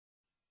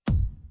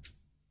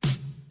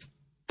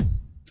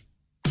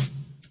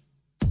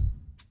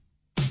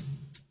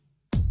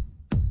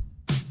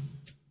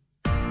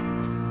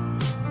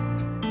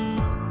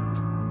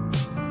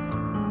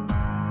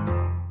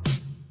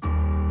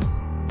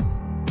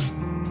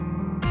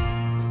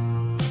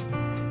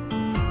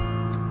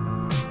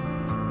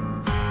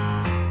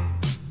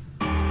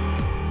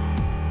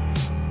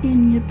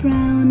In your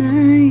brown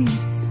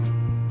eyes,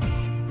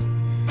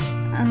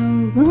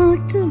 I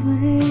walked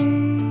away.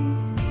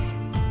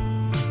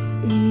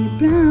 In your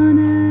brown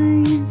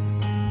eyes,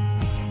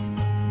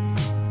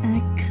 I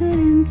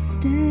couldn't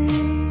stay.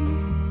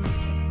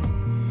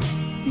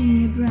 In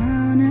your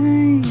brown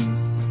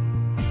eyes,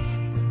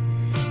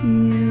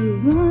 you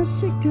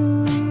watched it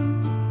go,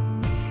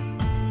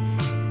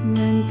 and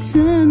then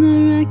turn the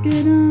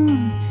record on.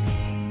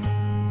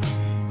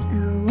 I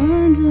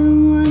wonder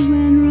what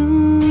went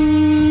wrong,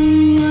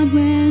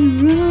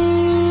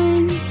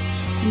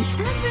 and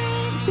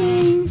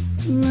everything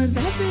was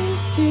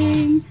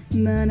everything,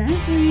 but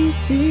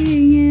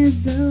everything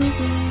is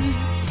over.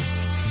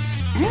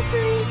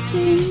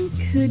 Everything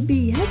could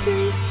be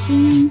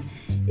everything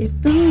if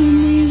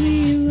only we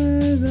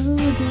were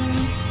older.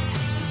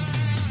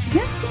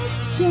 Guess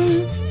it's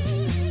just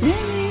a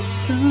silly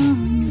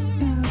song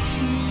about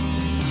you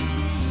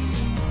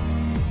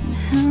and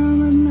how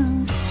I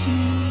lost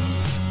you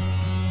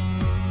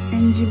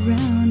and your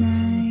brown eyes.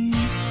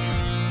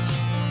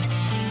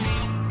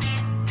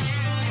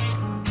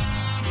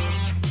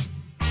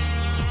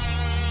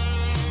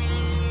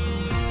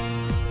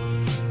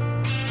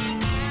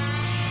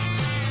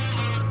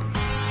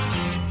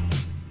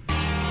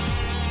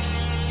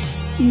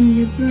 In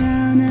your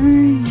brown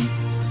eyes,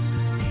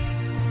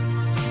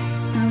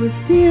 I was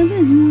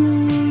feeling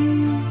low,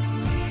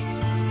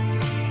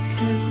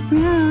 'cause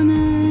brown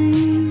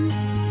eyes,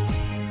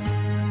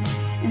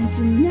 and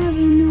you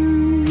never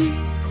know,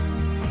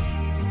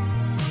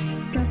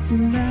 got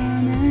some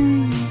brown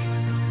eyes,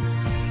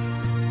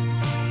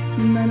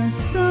 but I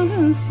saw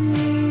her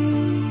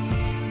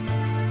face,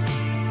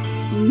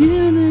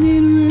 knew that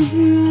it was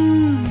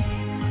wrong,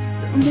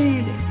 so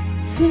baby,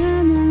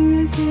 turn that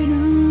record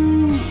on.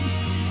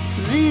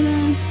 Play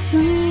that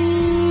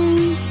song.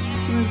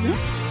 Was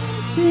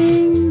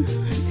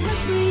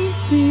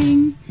everything,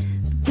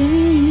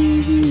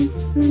 baby,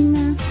 it's the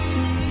last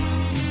show.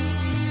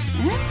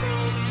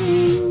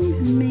 Everything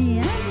could be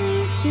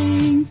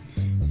everything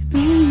if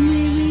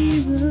only we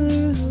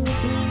were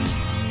older.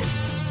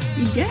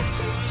 Guess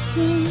it's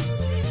just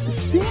a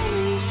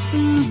silly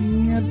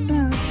song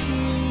about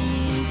you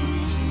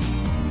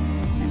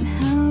and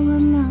how I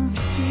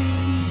lost you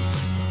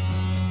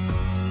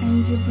and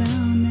your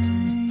brown eyes.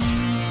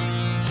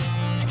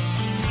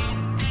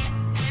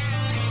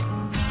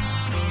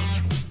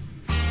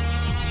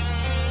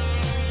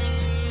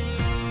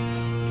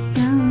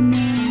 Brown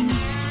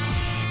eyes.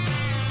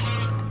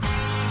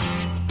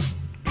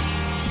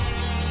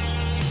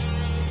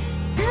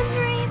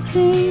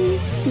 Everything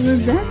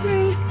was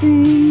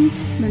everything,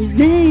 but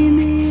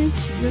baby,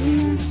 it's the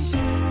last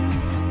show.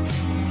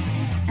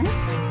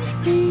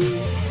 Everything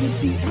could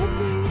be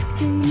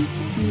everything,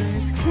 but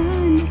it's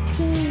time to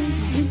say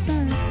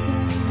goodbye,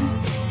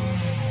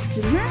 so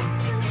you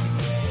lost us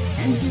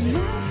and you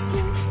lost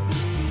it,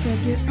 but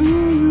you're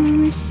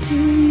always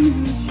still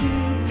the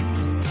truth.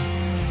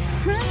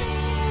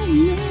 I'm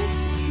no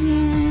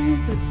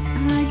surprise that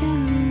I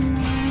got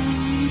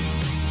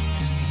lost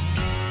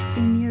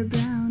in your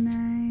brown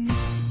eyes.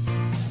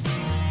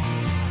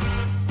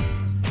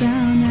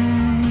 Brown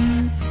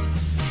eyes.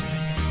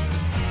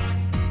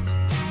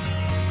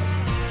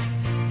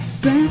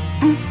 Brown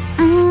eyes.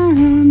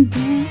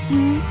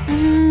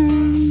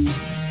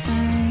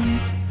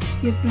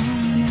 Your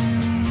brown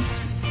eyes.